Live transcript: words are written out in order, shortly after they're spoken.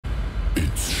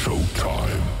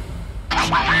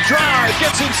drive,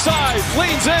 gets inside,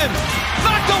 leans in,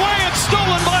 knocked away and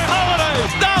stolen by Holiday.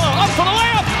 Dalla up for the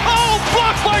layup. Oh,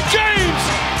 blocked by James.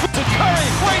 To Curry,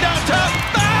 way downtown.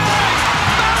 Bang!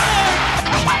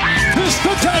 Bang! This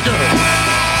the dagger.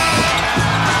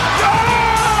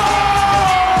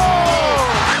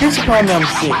 Here's the problem I'm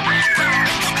seeing.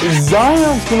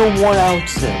 Zion's gonna want out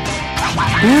soon.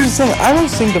 Here's the thing, I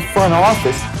don't think the front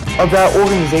office of that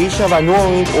organization, of that New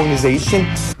Orleans organization,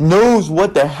 knows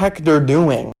what the heck they're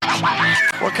doing.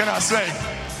 What can I say?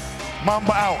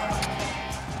 Mamba out.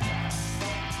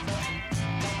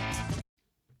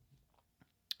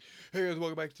 Hey guys,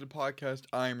 welcome back to the podcast.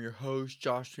 I am your host,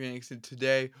 Josh Phoenix, and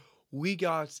today we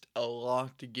got a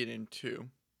lot to get into.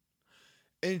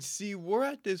 And see, we're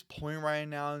at this point right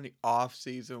now in the off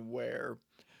season where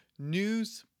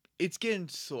news, it's getting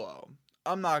slow.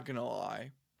 I'm not gonna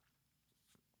lie.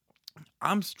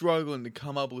 I'm struggling to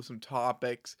come up with some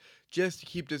topics just to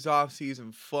keep this off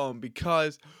season flowing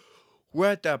because we're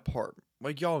at that part.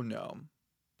 Like y'all know,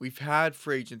 we've had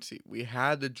free agency, we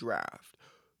had the draft.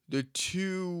 The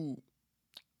two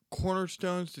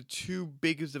cornerstones, the two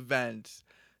biggest events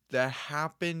that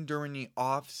happened during the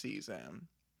off season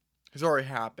has already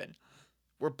happened.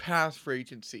 We're past free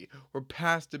agency. We're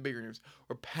past the bigger news.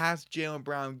 We're past Jaylen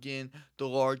Brown getting the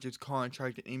largest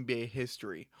contract in NBA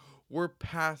history. We're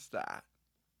past that.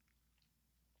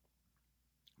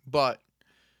 But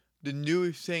the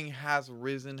newest thing has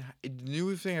risen. The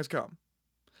newest thing has come.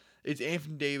 It's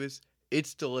Anthony Davis.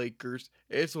 It's the Lakers.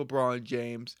 It's LeBron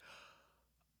James.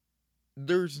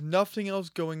 There's nothing else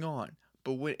going on.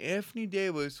 But when Anthony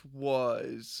Davis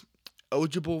was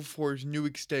eligible for his new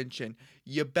extension,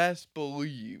 you best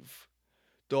believe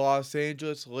the Los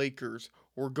Angeles Lakers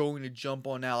were going to jump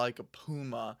on that like a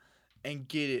puma and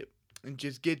get it and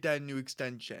just get that new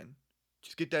extension.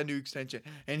 Just get that new extension.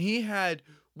 And he had,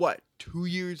 2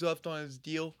 years left on his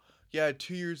deal? Yeah,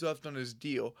 2 years left on his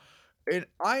deal. And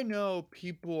I know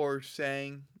people are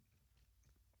saying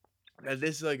that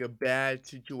this is like a bad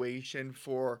situation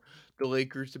for the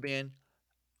Lakers to be in.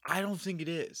 I don't think it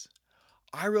is.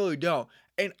 I really don't.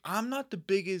 And I'm not the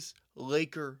biggest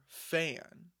Laker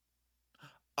fan.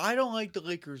 I don't like the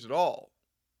Lakers at all.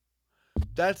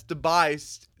 That's the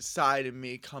biased side of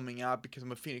me coming out because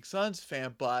I'm a Phoenix Suns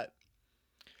fan, but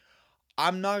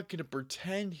I'm not going to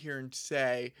pretend here and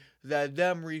say that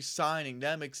them re-signing,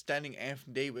 them extending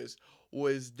Anthony Davis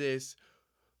was this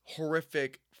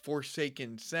horrific,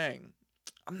 forsaken thing.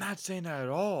 I'm not saying that at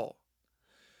all.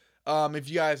 If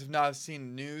you guys have not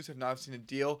seen the news, have not seen the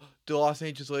deal, the Los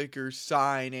Angeles Lakers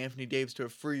signed Anthony Davis to a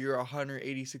 3-year,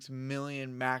 $186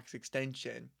 million max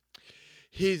extension.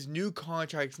 His new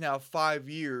contract is now 5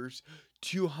 years,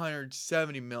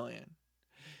 $270 million.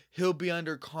 He'll be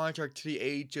under contract to the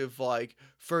age of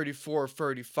 34 or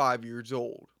 35 years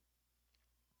old.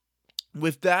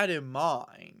 With that in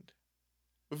mind,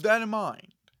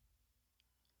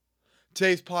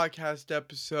 today's podcast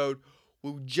episode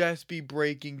will just be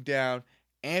breaking down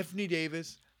Anthony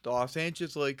Davis, the Los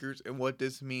Angeles Lakers, and what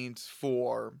this means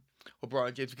for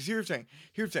LeBron James. Because here's the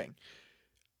thing.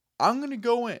 I'm going to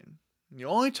go in. The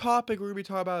only topic we're going to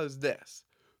be talking about is this.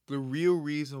 The real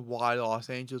reason why the Los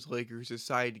Angeles Lakers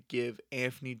decided to give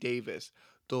Anthony Davis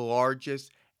the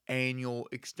largest annual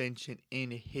extension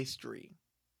in history.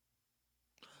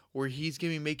 Where he's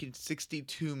going to be making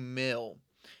 $62 million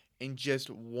in just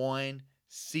one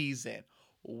season.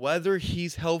 Whether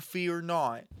he's healthy or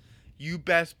not, you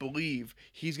best believe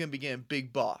he's going to be getting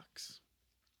big bucks.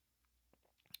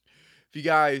 If you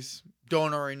guys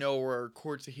don't already know where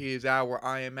Courts of Heat is at, where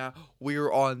I am at,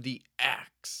 we're on the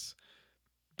X.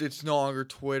 It's no longer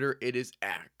Twitter, it is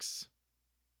X.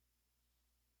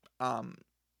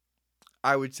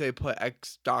 I would say put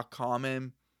x.com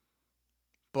in,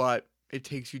 but it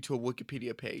takes you to a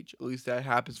Wikipedia page. At least that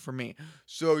happens for me.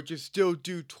 So just still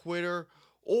do Twitter.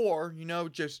 Or,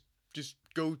 just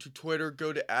go to Twitter,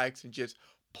 go to X, and just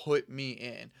put me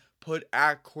in. Put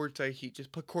at Courtside Heat.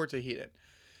 Just put Courtside Heat in.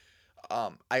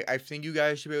 I think you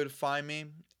guys should be able to find me.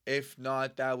 If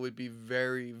not, that would be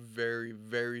very, very,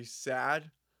 very sad.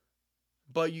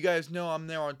 But you guys know I'm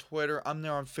there on Twitter. I'm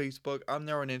there on Facebook. I'm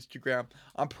there on Instagram.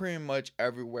 I'm pretty much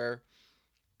everywhere.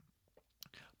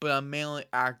 But I'm mainly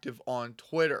active on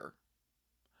Twitter.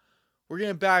 We're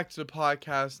getting back to the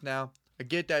podcast now. I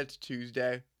get that it's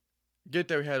Tuesday. Get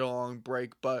that we had a long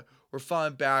break, but we're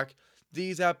finally back.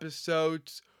 These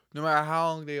episodes, no matter how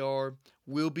long they are,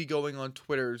 will be going on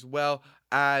Twitter as well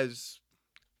as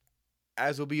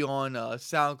will be on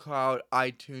SoundCloud,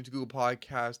 iTunes, Google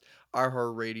Podcast,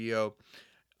 iHeartRadio,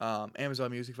 Amazon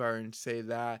Music, if I didn't say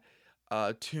that,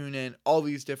 TuneIn, all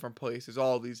these different places.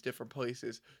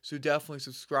 So definitely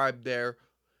subscribe there.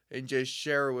 and just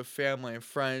share it with family and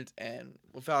friends. And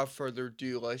without further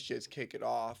ado, let's just kick it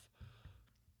off.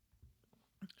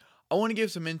 I want to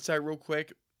give some insight real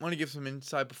quick. I want to give some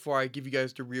insight before I give you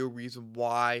guys the real reason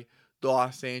why the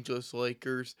Los Angeles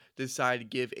Lakers decided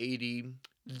to give AD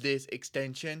this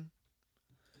extension.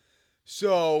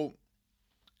 So,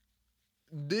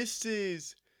 there's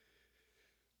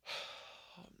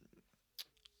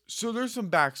some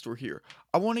backstory here.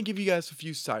 I want to give you guys a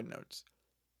few side notes.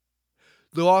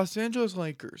 The Los Angeles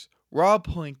Lakers, Rob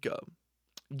Pelinka,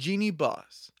 Jeanie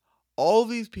Buss, all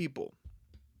these people,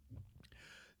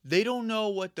 they don't know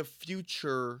what the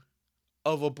future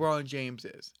of LeBron James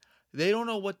is. They don't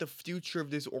know what the future of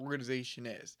this organization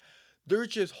is. They're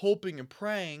just hoping and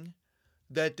praying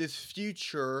that this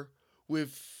future,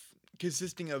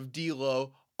 consisting of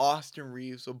D'Lo, Austin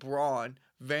Reeves, LeBron,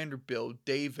 Vanderbilt,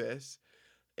 Davis,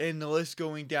 and the list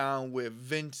going down with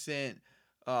Vincent,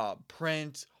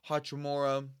 Prince,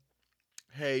 Hachimura,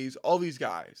 Hayes, all these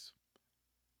guys,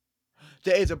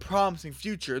 that is a promising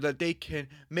future, that they can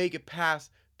make it past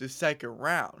the second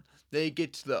round. They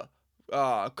get to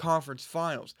the conference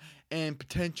finals and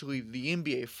potentially the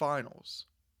NBA finals.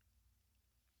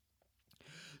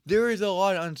 There is a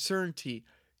lot of uncertainty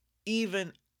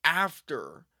even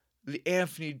after the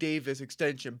Anthony Davis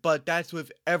extension, but that's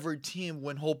with every team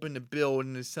when hoping to build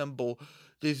and assemble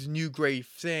this new great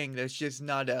thing that's just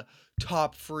not a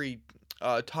top three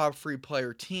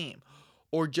player team,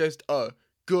 or just a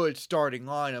good starting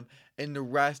lineup and the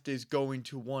rest is going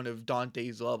to one of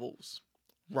Dante's levels,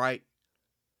 right?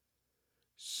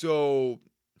 So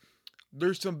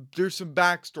there's some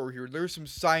backstory here. There's some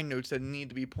side notes that need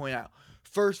to be pointed out.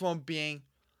 First one being,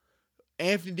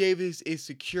 Anthony Davis is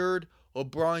secured,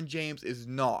 LeBron James is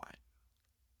not.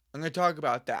 I'm going to talk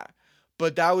about that.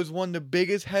 But that was one of the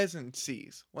biggest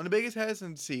hesitancies. One of the biggest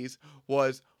hesitancies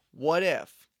was, what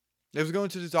if? It was going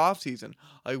to this offseason.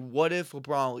 Like, what if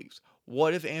LeBron leaves?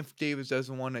 What if Anthony Davis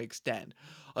doesn't want to extend?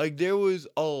 Like, there was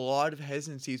a lot of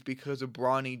hesitancies because of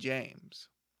Bronny James.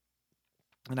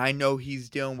 And I know he's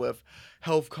dealing with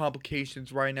health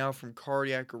complications right now from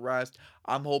cardiac arrest.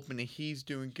 I'm hoping that he's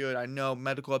doing good. I know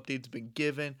medical updates have been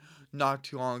given not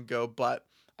too long ago, but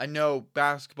I know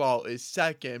basketball is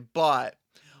second, but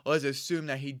let's assume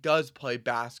that he does play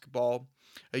basketball.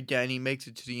 Again, he makes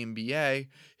it to the NBA.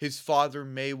 His father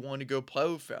may want to go play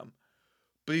with him.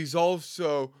 But he's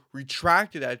also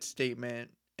retracted that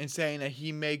statement and saying that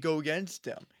he may go against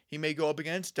him. He may go up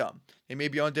against him. They may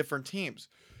be on different teams.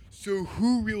 So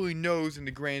who really knows in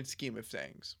the grand scheme of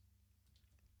things?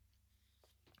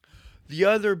 The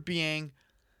other being,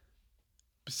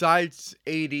 besides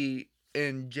AD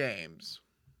and James,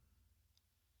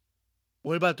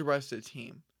 what about the rest of the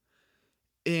team?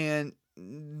 And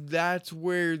that's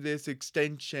where this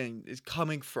extension is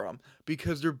coming from,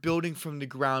 because they're building from the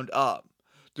ground up.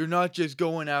 They're not just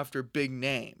going after big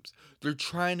names. They're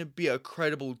trying to be a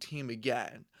credible team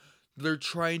again. They're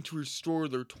trying to restore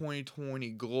their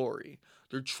 2020 glory.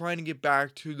 They're trying to get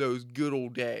back to those good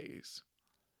old days.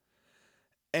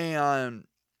 And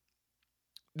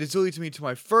this leads me to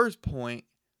my first point.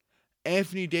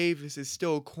 Anthony Davis is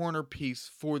still a corner piece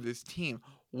for this team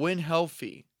when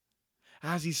healthy,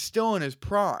 as he's still in his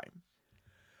prime.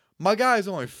 My guy is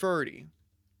only 30.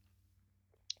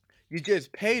 You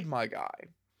just paid my guy.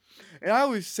 And I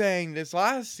was saying this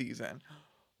last season,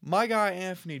 my guy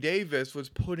Anthony Davis was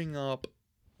putting up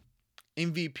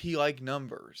MVP-like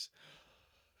numbers.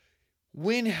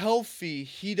 When healthy,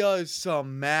 he does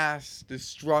some mass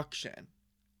destruction.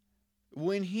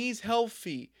 When he's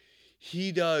healthy,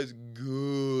 he does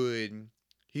good.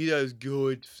 He does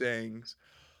good things.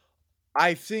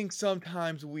 I think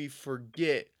sometimes we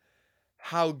forget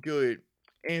how good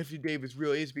Anthony Davis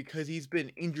really is because he's been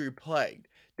injury plagued.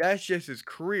 That's just his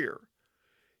career.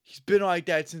 He's been like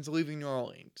that since leaving New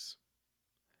Orleans.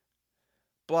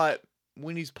 But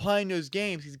when he's playing those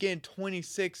games, he's getting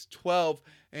 26, 12,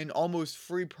 and almost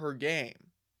 3 per game.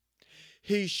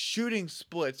 His shooting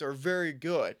splits are very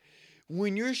good.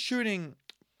 When you're shooting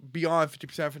beyond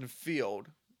 50% from the field,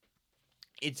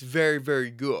 it's very,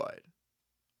 very good.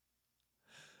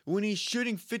 When he's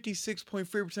shooting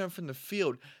 56.3% from the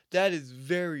field, that is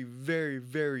very, very,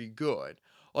 very good.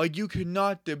 Like, you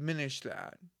cannot diminish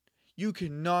that. You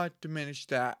cannot diminish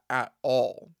that at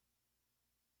all.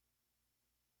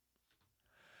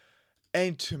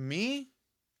 And to me,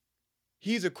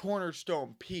 he's a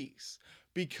cornerstone piece.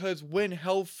 Because when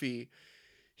healthy,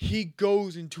 he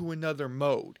goes into another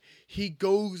mode. He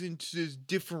goes into this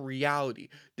different reality.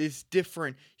 This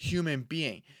different human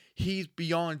being. He's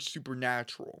beyond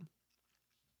supernatural.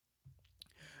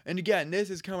 And again, this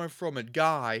is coming from a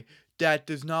guy that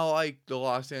does not like the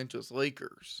Los Angeles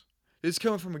Lakers. This is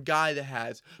coming from a guy that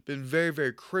has been very,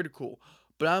 very critical.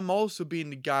 But I'm also being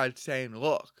the guy saying,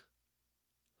 look,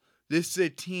 this is a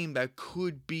team that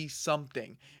could be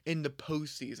something in the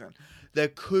postseason,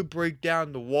 that could break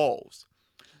down the walls.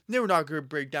 They were not going to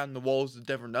break down the walls of the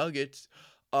Denver Nuggets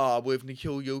with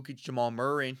Nikola Jokic, Jamal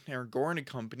Murray, and Aaron Gordon and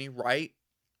company, right?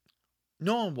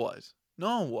 No one was.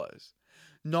 No one was.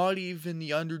 Not even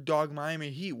the underdog Miami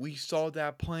Heat. We saw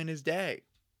that plain as day.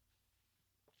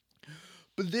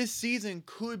 But this season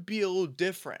could be a little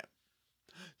different.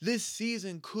 This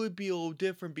season could be a little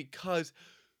different because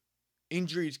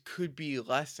injuries could be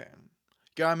lessened.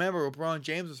 Gotta remember, LeBron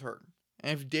James was hurt.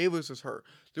 Anthony Davis was hurt.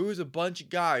 There was a bunch of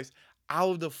guys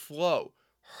out of the flow,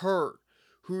 hurt,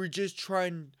 who were just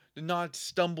trying to not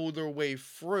stumble their way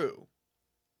through.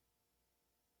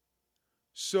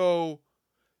 So,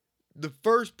 the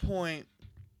first point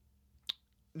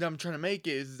that I'm trying to make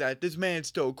is that this man's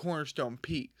still a cornerstone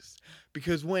piece.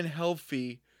 Because when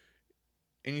healthy,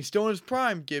 and he's still in his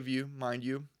prime, mind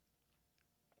you,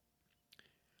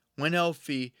 when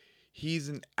healthy, he's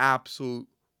an absolute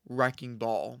wrecking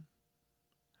ball.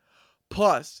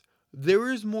 Plus,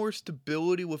 there is more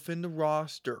stability within the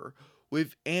roster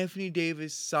with Anthony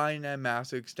Davis signing that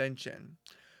massive extension.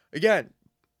 Again,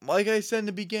 like I said in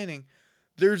the beginning,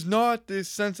 there's not this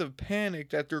sense of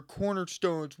panic that their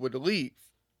cornerstones would leave.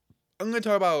 I'm going to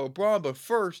talk about LeBron, but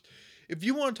first, if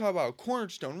you want to talk about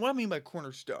cornerstone, what do I mean by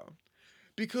cornerstone?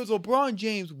 Because LeBron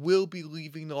James will be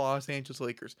leaving the Los Angeles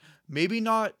Lakers. Maybe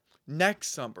not next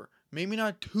summer, maybe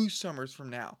not 2 summers from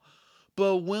now.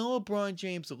 But when LeBron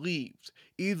James leaves,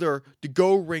 either to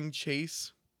go ring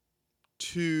chase,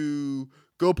 to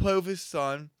go play with his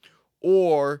son,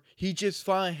 or he just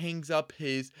finally hangs up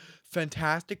his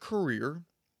fantastic career,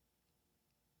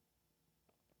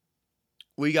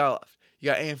 what you got left? You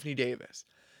got Anthony Davis.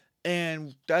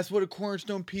 And that's what a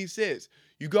cornerstone piece is.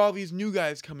 You got all these new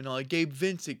guys coming on, like Gabe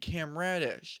Vincent, Cam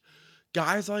Reddish.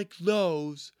 Guys like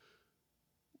those,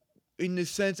 in the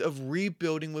sense of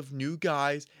rebuilding with new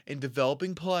guys and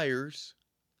developing players,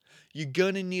 you're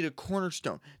going to need a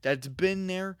cornerstone that's been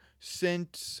there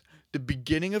since the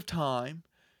beginning of time,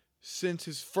 since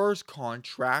his first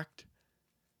contract.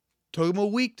 Took him a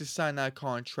week to sign that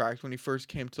contract when he first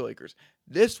came to Lakers.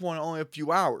 This one, only a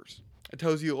few hours. It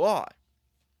tells you a lot.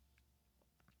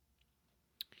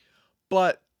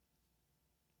 But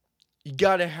you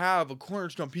got to have a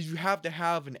cornerstone piece. You have to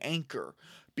have an anchor.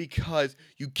 Because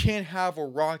you can't have a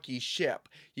rocky ship.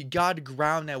 You got to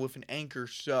ground that with an anchor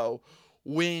so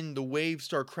when the waves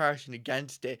start crashing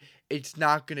against it, it's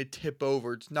not going to tip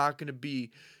over. It's not going to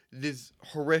be this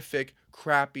horrific,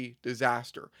 crappy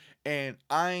disaster. And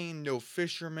I ain't no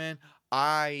fisherman.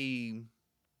 I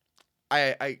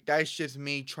that's just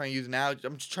me trying to use an analogy.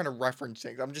 I'm just trying to reference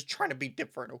things. I'm just trying to be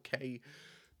different, okay?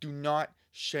 Do not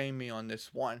shame me on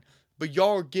this one. But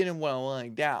y'all are getting what I'm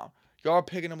laying down. Y'all are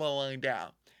picking up what I'm laying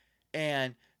down.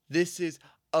 And this is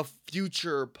a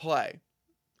future play.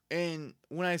 And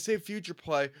when I say future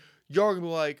play, y'all are going to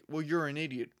be like, well, you're an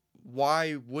idiot.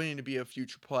 Why wouldn't it be a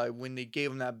future play when they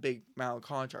gave him that big amount of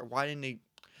contract? Why didn't they?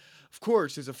 Of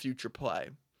course it's a future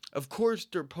play. Of course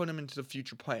they're putting him into the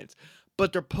future plans.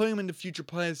 But they're putting him into future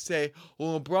plans to say,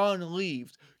 when LeBron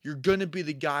leaves, you're going to be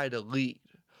the guy to lead.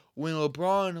 When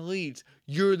LeBron leads,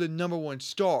 you're the number 1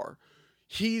 star.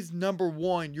 He's number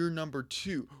 1, you're number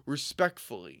 2,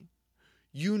 respectfully.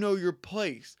 You know your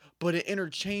place, but it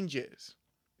interchanges.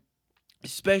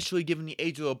 Especially given the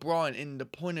age of LeBron and the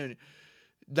point of,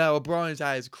 that LeBron is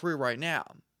at his career right now.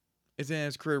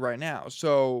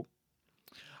 So,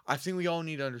 I think we all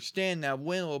need to understand that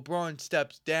when LeBron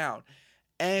steps down,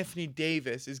 Anthony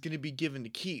Davis is going to be given the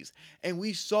keys. And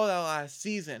we saw that last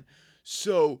season.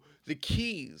 So, the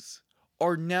keys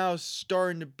are now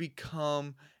starting to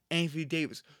become Anthony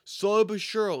Davis. Slowly but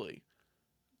surely.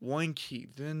 One key,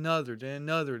 then another,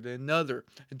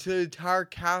 until the entire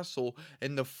castle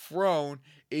and the throne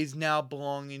is now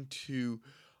belonging to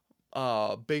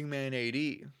Big Man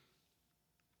AD.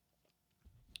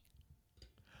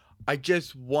 I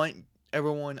just want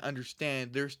everyone to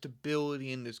understand there's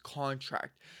stability in this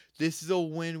contract. This is a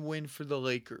win-win for the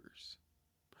Lakers.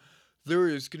 There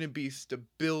is going to be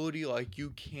stability like you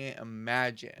can't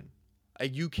imagine.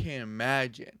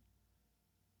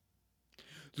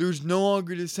 There's no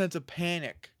longer this sense of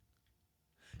panic.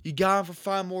 You got him for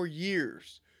 5 more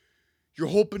years. You're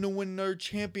hoping to win another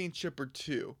championship or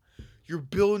 2. You're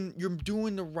doing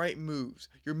the right moves.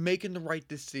 You're making the right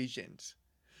decisions.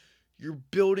 You're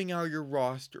building out your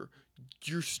roster.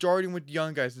 You're starting with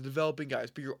young guys, the developing guys,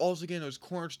 but you're also getting those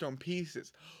cornerstone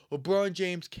pieces. LeBron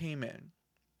James came in.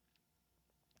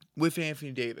 with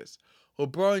Anthony Davis.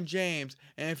 LeBron James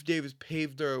and Anthony Davis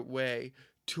paved their way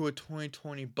to a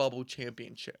 2020 bubble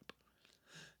championship.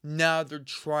 Now they're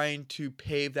trying to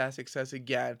pave that success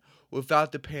again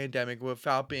without the pandemic,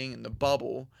 without being in the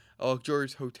bubble, a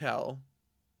luxurious hotel,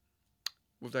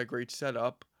 with that great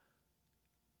setup.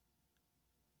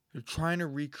 They're trying to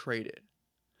recreate it.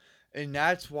 And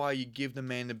that's why you give the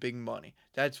man the big money.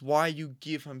 That's why you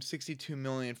give him $62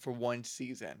 million for one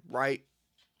season, right?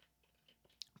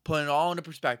 Putting it all into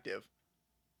perspective.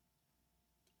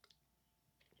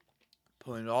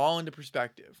 Putting it all into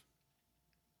perspective.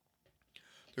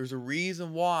 There's a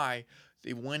reason why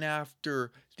they went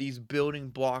after these building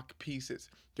block pieces.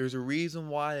 There's a reason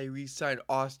why they re-signed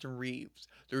Austin Reeves.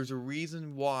 There's a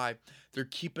reason why they're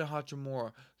keeping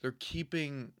Hachimura. They're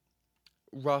keeping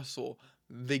Russell.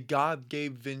 They got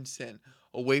Gabe Vincent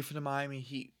away from the Miami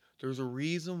Heat. There's a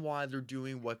reason why they're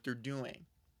doing what they're doing.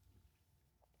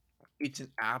 It's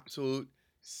an absolute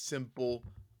simple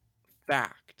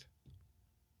fact.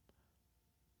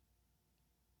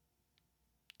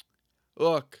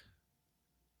 Look,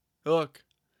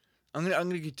 I'm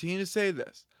gonna continue to say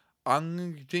this.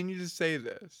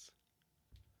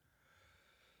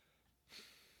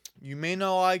 You may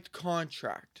not like the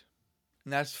contract,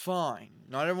 and that's fine.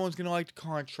 Not everyone's gonna like the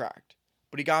contract,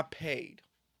 but he got paid.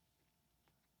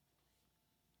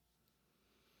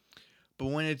 But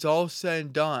when it's all said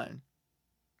and done,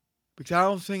 because I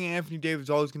don't think Anthony Davis is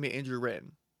always gonna be injury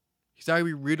ridden. He's not gonna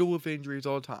be riddled with injuries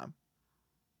all the time.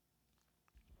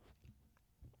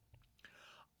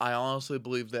 I honestly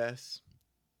believe this.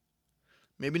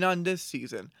 Maybe not in this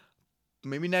season,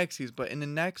 maybe next season, but in the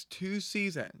next 2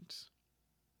 seasons,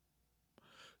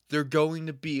 they're going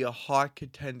to be a hot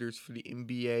contenders for the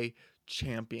NBA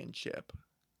championship.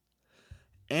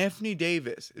 Anthony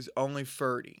Davis is only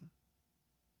 30.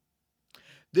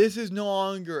 This is no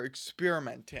longer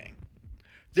experimenting.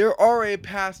 They're already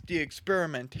past the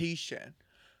experimentation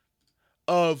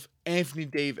of Anthony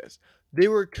Davis. They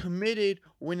were committed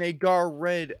when they got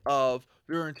rid of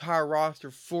their entire roster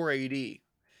for AD.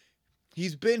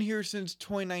 He's been here since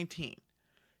 2019.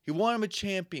 He won him a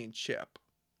championship.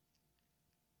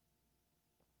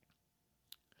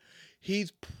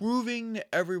 He's proving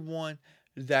to everyone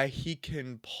that he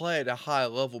can play at a high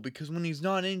level because when he's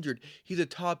not injured, he's a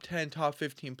top 10, top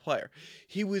 15 player.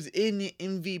 He was in the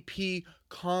MVP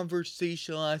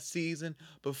conversation last season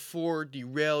before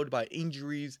derailed by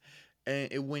injuries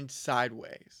and it went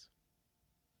sideways.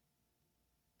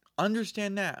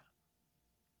 Understand that.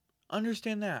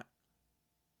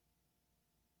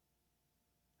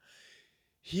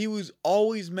 He was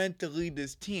always meant to lead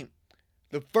this team.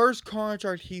 The first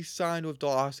contract he signed with the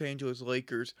Los Angeles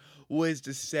Lakers was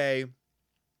to say,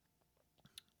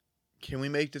 can we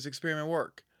make this experiment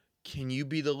work? Can you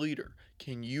be the leader?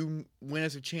 Can you win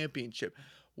us a championship?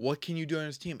 What can you do on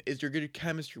this team? Is there good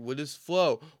chemistry? Will this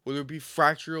flow? Will there be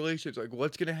fractured relationships? Like,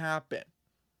 what's going to happen?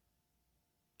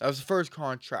 That was the first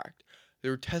contract. They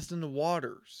were testing the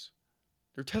waters.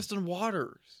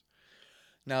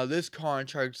 Now, this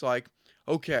contract's like,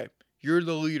 okay, you're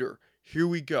the leader. Here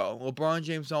we go. LeBron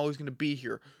James is always going to be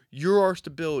here. You're our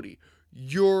stability.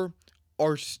 You're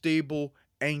our stable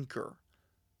anchor.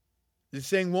 This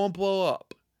thing won't blow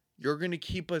up. You're going to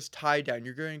keep us tied down.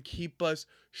 You're going to keep us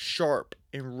sharp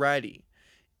and ready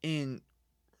in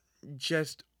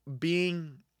just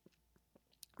being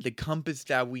the compass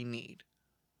that we need.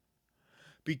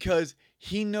 Because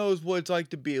he knows what it's like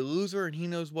to be a loser and he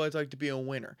knows what it's like to be a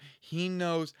winner. He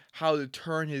knows how to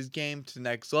turn his game to the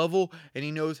next level and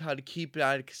he knows how to keep it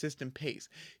at a consistent pace.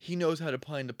 He knows how to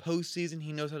play in the postseason.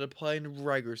 He knows how to play in the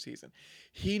regular season.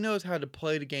 He knows how to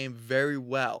play the game very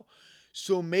well.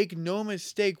 So make no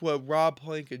mistake what Rob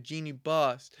Pelinka, Jeanie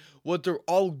Buss, what they're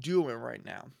all doing right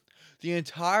now. The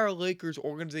entire Lakers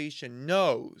organization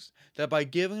knows that by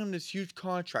giving him this huge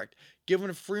contract, giving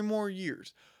him 3 more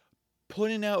years,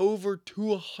 putting out over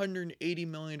 $280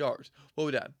 million. What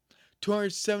was that?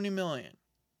 $270 million.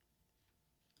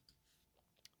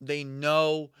 They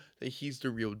know that he's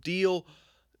the real deal.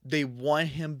 They want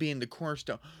him being the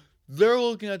cornerstone. They're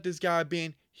looking at this guy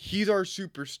being, he's our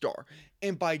superstar.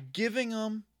 And by giving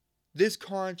him this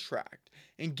contract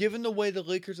and given the way the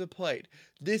Lakers have played,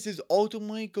 this is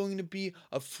ultimately going to be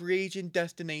a free agent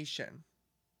destination.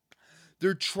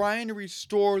 They're trying to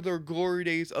restore their glory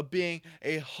days of being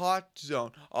a hot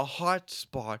zone, a hot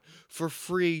spot for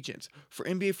free agents, for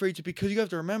NBA free agents, because you have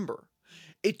to remember,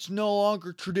 it's no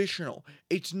longer traditional.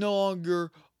 It's no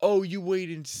longer, oh, you wait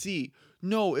and see.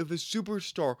 No, if a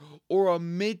superstar or a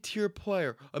mid-tier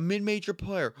player, a mid-major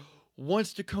player,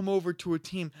 wants to come over to a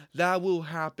team, that will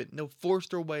happen. They'll force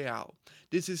their way out.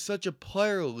 This is such a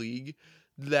player league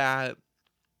that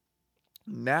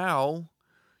now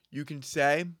you can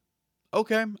say,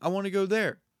 okay, I want to go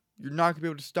there. You're not going to be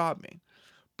able to stop me.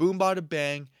 Boom, bada,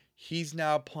 bang. He's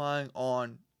now applying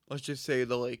on, let's just say,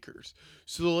 the Lakers.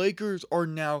 So the Lakers are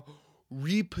now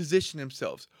repositioning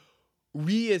themselves,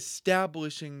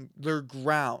 reestablishing their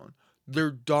ground,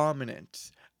 their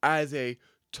dominance as a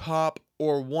top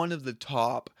or one of the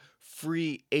top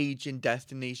free agent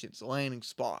destinations, landing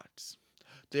spots.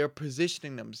 They're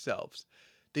positioning themselves.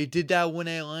 They did that when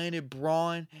they landed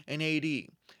Braun and AD.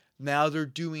 Now they're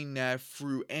doing that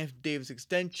through Anthony Davis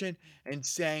extension and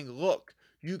saying, look,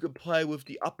 you could play with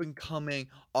the up-and-coming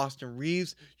Austin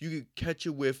Reeves. You could catch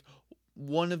it with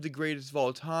one of the greatest of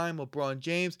all time, LeBron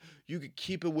James. You could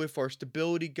keep it with our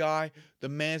stability guy. The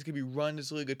man's going to be running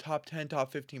this league, a top 10,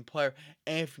 top 15 player,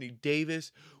 Anthony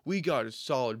Davis. We got a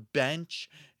solid bench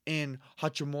in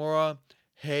Hachimura,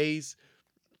 Hayes,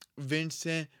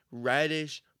 Vincent,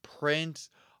 Reddish, Prince,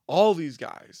 all these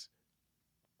guys.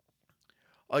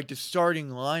 Like, the starting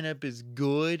lineup is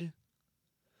good.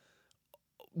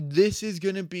 This is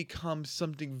going to become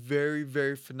something very,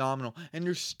 very phenomenal. And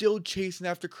they're still chasing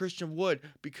after Christian Wood,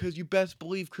 because you best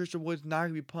believe Christian Wood's not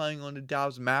going to be playing on the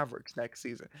Dallas Mavericks next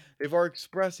season. They've already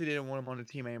expressed they didn't want him on the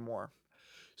team anymore.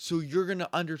 So you're going to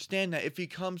understand that if he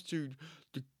comes to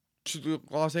the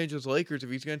Los Angeles Lakers, if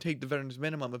he's going to take the veterans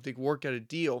minimum, if they work out a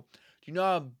deal, do you know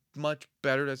how much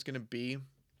better that's going to be?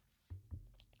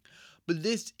 But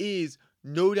this is,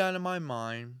 no doubt in my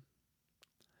mind,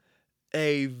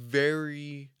 a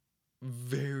very,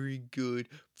 very good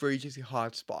free agency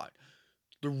hotspot.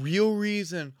 The real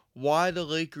reason why the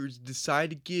Lakers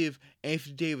decided to give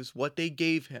Anthony Davis what they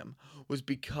gave him was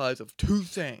because of two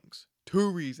things. Two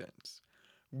reasons.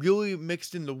 Really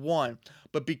mixed into one.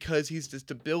 But because he's the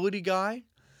stability guy,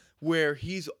 where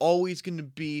he's always going to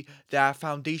be that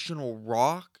foundational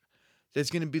rock that's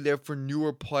going to be there for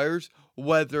newer players,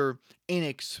 whether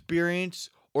inexperienced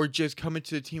or just coming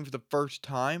to the team for the first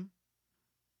time,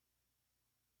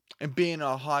 and being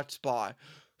a hot spot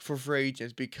for free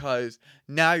agents, because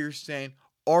now you're saying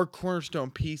our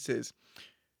cornerstone pieces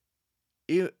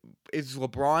is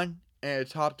LeBron and a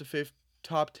top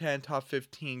 10, top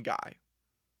 15 guy,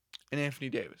 and Anthony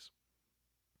Davis.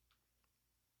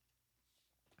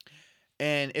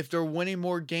 And if they're winning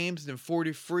more games than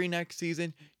 43 next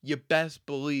season, you best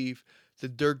believe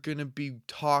that they're going to be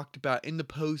talked about in the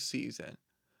postseason.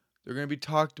 They're going to be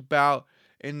talked about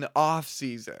in the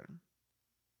offseason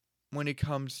when it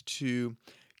comes to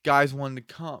guys wanting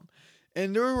to come.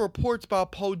 And there are reports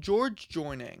about Paul George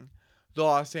joining the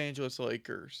Los Angeles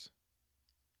Lakers.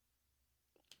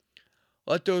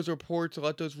 Let those reports,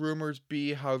 let those rumors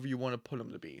be however you want to put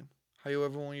them to be.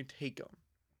 However you want to take them.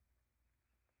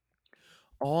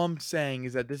 All I'm saying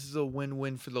is that this is a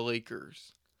win-win for the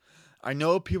Lakers. I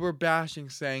know people are bashing,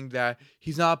 saying that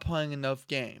he's not playing enough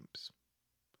games.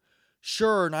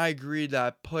 Sure, and I agree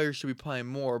that players should be playing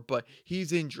more, but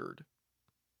he's injured.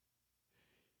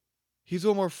 He's a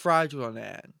little more fragile on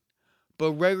that end.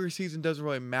 But regular season doesn't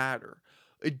really matter.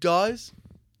 It does,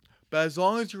 but as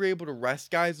long as you're able to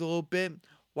rest guys a little bit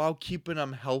while keeping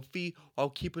them healthy, while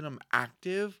keeping them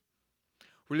active,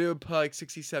 where they would play like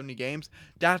 60, 70 games,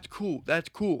 that's cool. That's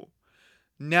cool.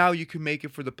 Now you can make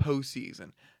it for the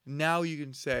postseason. Now you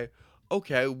can say,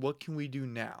 okay, what can we do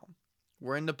now?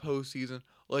 We're in the postseason.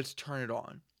 Let's turn it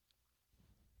on.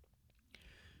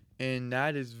 And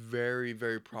that is very,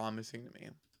 very promising to me.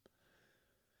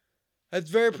 That's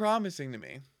very promising to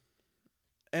me.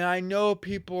 And I know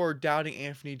people are doubting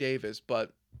Anthony Davis,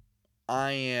 but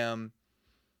I am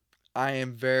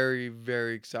very,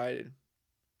 very excited.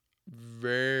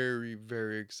 Very,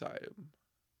 very excited.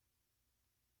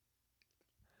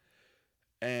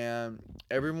 And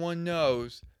everyone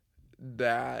knows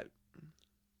that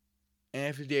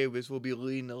Anthony Davis will be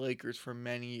leading the Lakers for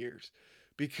many years,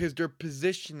 because they're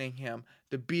positioning him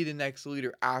to be the next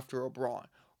leader after LeBron,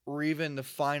 or even the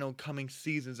final coming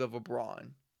seasons of LeBron.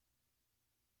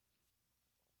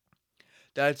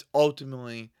 That's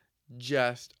ultimately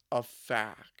just a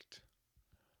fact.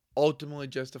 Ultimately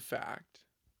just a fact.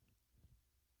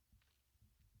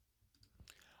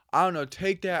 I don't know,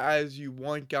 take that as you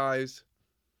want, guys.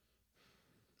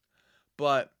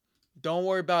 But don't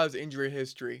worry about his injury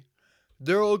history.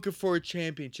 They're looking for a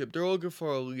championship. They're looking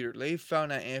for a leader. They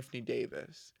found out Anthony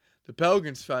Davis. The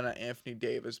Pelicans found out Anthony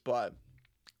Davis, but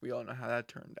we all know how that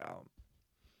turned out.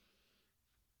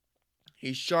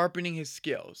 He's sharpening his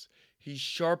skills. He's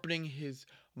sharpening his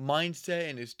mindset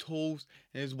and his tools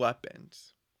and his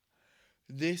weapons.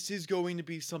 This is going to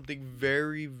be something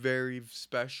very, very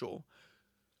special.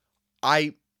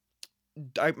 I'm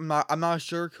not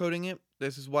sugarcoating it.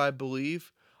 This is what I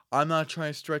believe. I'm not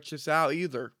trying to stretch this out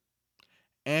either.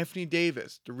 Anthony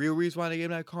Davis, the real reason why they gave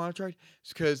him that contract is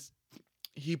because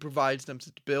he provides them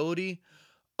stability,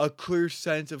 a clear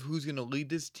sense of who's going to lead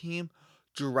this team,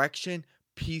 direction,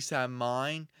 peace of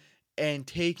mind, and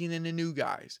taking in the new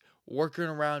guys, working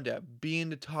around it, being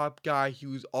the top guy he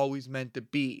was always meant to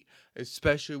be,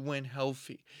 especially when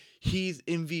healthy. He's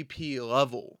MVP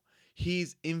level.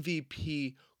 He's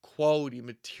MVP quality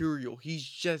material. He's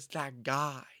just that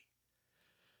guy.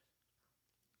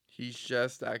 He's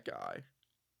just that guy.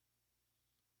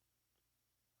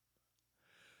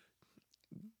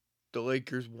 The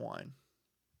Lakers won.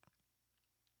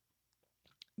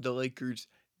 The Lakers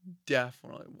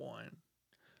definitely won.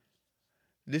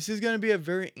 This is going to be a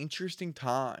very interesting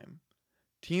time.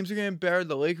 Teams are getting better.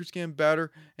 The Lakers are getting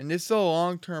better. And this is a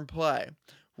long-term play.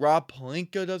 Rob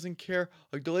Pelinka doesn't care.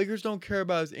 Like, the Lakers don't care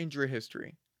about his injury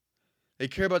history. They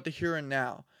care about the here and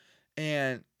now.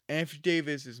 And Anthony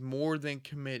Davis is more than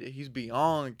committed. He's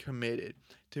beyond committed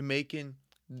to making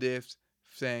this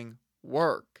thing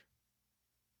work.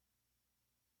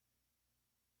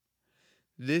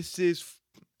 This is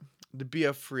to be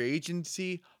a free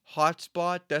agency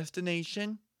hotspot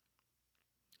destination,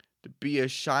 to be a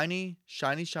shiny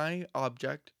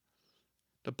object,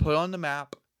 to put on the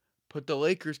map, put the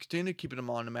Lakers, continue keeping them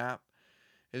on the map,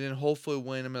 and then hopefully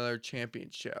win another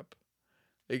championship.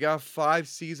 They got 5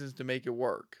 seasons to make it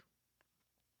work.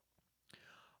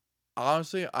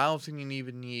 Honestly, I don't think you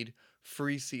even need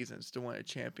 3 seasons to win a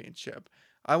championship.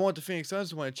 I want the Phoenix Suns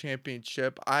to win a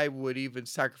championship. I would even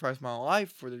sacrifice my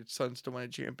life for the Suns to win a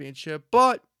championship.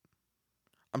 But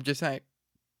I'm just saying,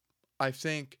 I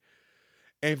think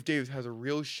Anthony Davis has a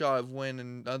real shot of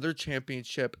winning another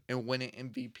championship and winning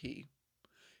MVP.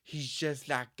 He's just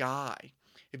that guy.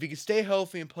 If he can stay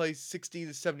healthy and play 60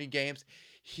 to 70 games,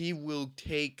 he will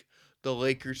take the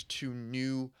Lakers to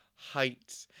new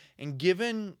heights. And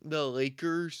given the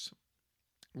Lakers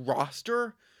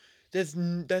roster, that's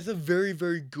a very,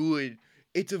 very good,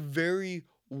 it's a very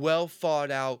well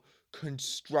thought out,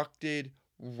 constructed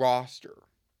roster.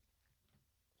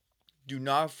 Do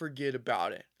not forget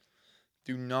about it.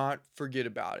 Do not forget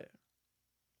about it.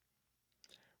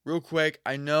 Real quick,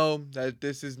 I know that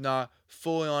this is not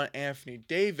fully on Anthony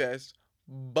Davis,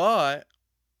 but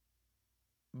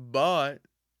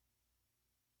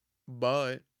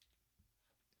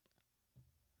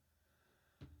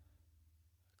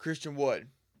Christian Wood.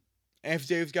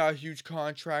 Anthony Davis got a huge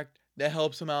contract that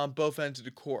helps him out on both ends of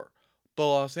the court. But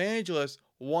Los Angeles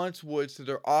wants Wood so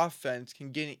their offense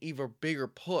can get an even bigger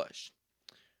push.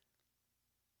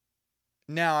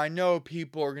 Now, I know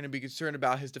people are going to be concerned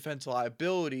about his defensive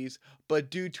liabilities, but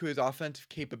due to his offensive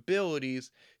capabilities,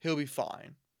 he'll be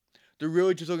fine. They're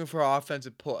really just looking for an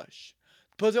offensive push.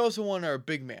 Plus, they also want a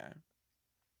big man.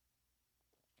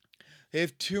 They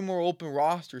have 2 more open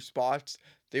roster spots.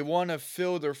 They want to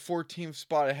fill their 14th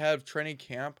spot ahead of training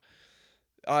camp.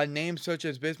 Names such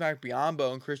as Bismack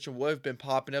Biyombo and Christian Wood have been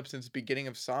popping up since the beginning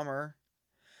of summer.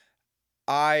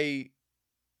 I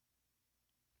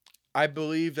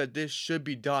believe that this should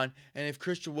be done. And if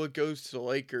Christian Wood goes to the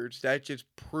Lakers, that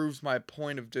just proves my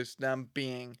point of just them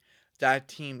being that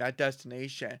team, that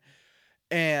destination.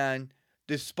 And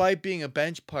despite being a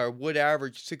bench player, Wood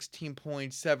averaged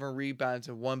 16.7 rebounds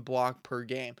and 1 block per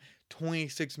game.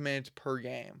 26 minutes per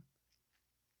game.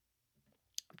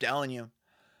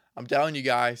 I'm telling you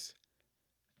guys.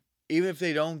 Even if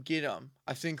they don't get him,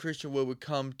 I think Christian Wood would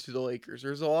come to the Lakers.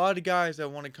 There's a lot of guys that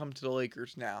want to come to the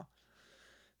Lakers now.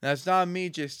 That's not me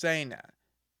just saying that.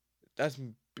 That's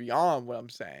beyond what I'm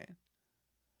saying.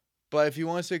 But if he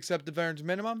wants to accept the veterans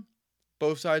minimum,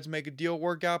 both sides make a deal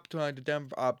work out between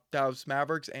the Dallas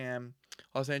Mavericks and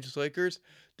Los Angeles Lakers,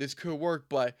 this could work.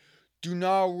 But do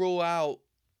not rule out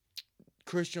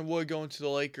Christian Wood going to the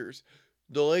Lakers.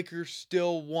 The Lakers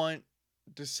still want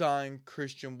to sign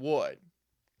Christian Wood.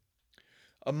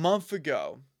 A month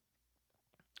ago,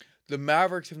 the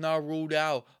Mavericks have now ruled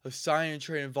out a sign and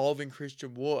trade involving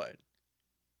Christian Wood.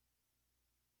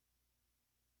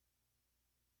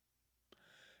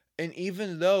 And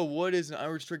even though Wood is an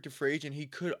unrestricted free agent, he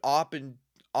could opt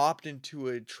into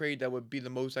a trade that would be the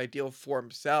most ideal for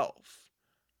himself.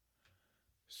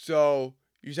 So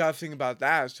you just have to think about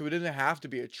that. So it doesn't have to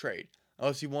be a trade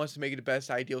unless he wants to make it the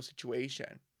best ideal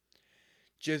situation.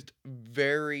 Just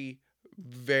very,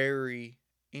 very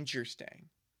interesting.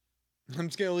 I'm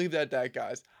just going to leave that at that,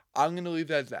 guys. I'm going to leave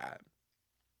that at that.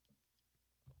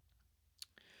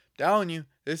 I'm telling you,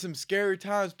 there's some scary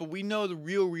times, but we know the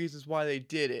real reasons why they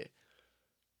did it.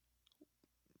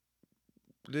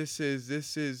 This is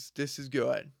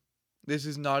good. This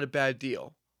is not a bad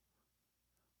deal.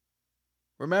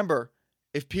 Remember,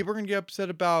 if people are going to get upset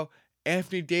about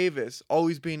Anthony Davis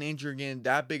always being injured again,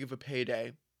 that big of a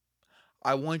payday,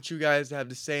 I want you guys to have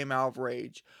the same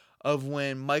outrage of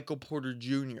when Michael Porter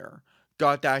Jr.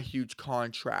 got that huge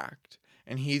contract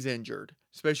and he's injured,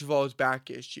 especially with all his back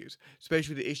issues,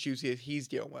 especially with the issues he's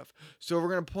dealing with. So we're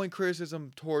going to point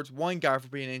criticism towards one guy for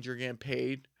being injured and getting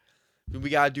paid. We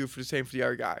got to do for the same for the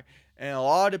other guy. And a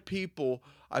lot of people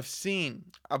I've been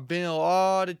in a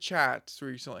lot of chats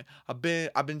recently. I've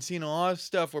been seeing a lot of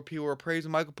stuff where people are praising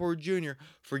Michael Porter Jr.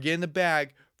 for getting the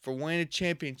bag, for winning a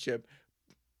championship,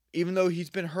 even though he's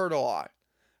been hurt a lot.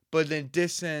 But then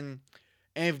dissing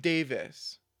Anthony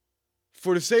Davis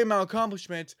for the same amount of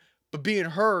accomplishments, but being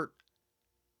hurt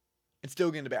and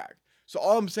still getting the bag. So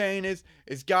all I'm saying is,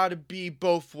 it's got to be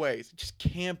both ways. It just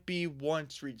can't be one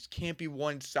street. It just can't be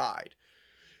one side.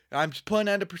 And I'm just putting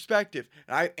that into perspective.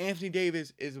 Anthony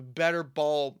Davis is a better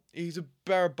ball. He's a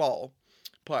better ball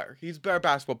player. He's a better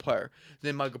basketball player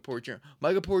than Michael Porter Jr.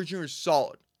 Michael Porter Jr. is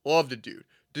solid. Love the dude.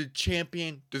 The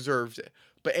champion deserves it.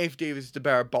 But Anthony Davis is the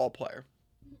better ball player.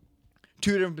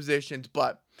 Two different positions,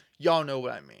 but y'all know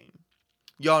what I mean.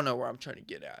 Y'all know where I'm trying to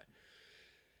get at.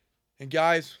 And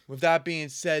guys, with that being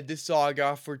said, this is all I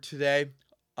got for today.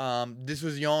 This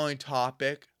was the only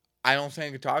topic. I don't think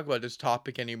I can talk about this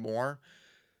topic anymore.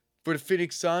 For the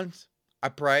Phoenix Suns, I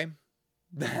pray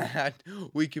that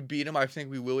we could beat them. I think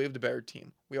we will. We have the better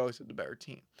team. We always have the better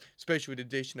team. Especially with the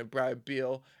addition of Brad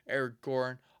Beal, Eric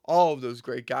Gordon, all of those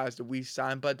great guys that we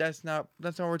signed. But that's not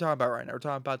what we're talking about right now. We're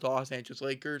talking about the Los Angeles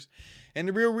Lakers and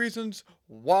the real reasons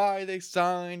why they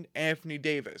signed Anthony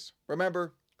Davis.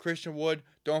 Remember, Christian Wood,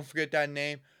 don't forget that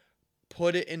name.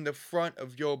 Put it in the front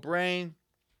of your brain.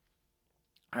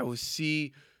 I will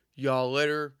see y'all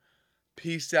later.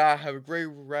 Peace out. Have a great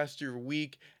rest of your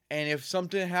week. And if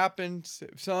something happens,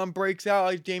 if someone breaks out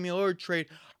like Damian Lillard trade,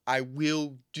 I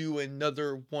will do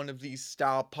another one of these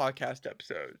style podcast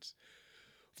episodes.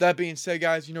 With that being said,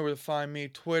 guys, you know where to find me.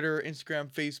 Twitter, Instagram,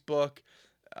 Facebook,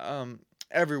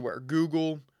 everywhere.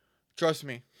 Google. Trust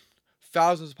me.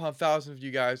 Thousands upon thousands of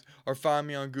you guys are finding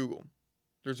me on Google.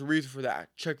 There's a reason for that.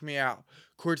 Check me out.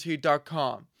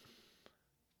 CourtsHeat.com.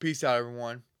 Peace out,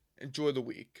 everyone. Enjoy the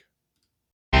week.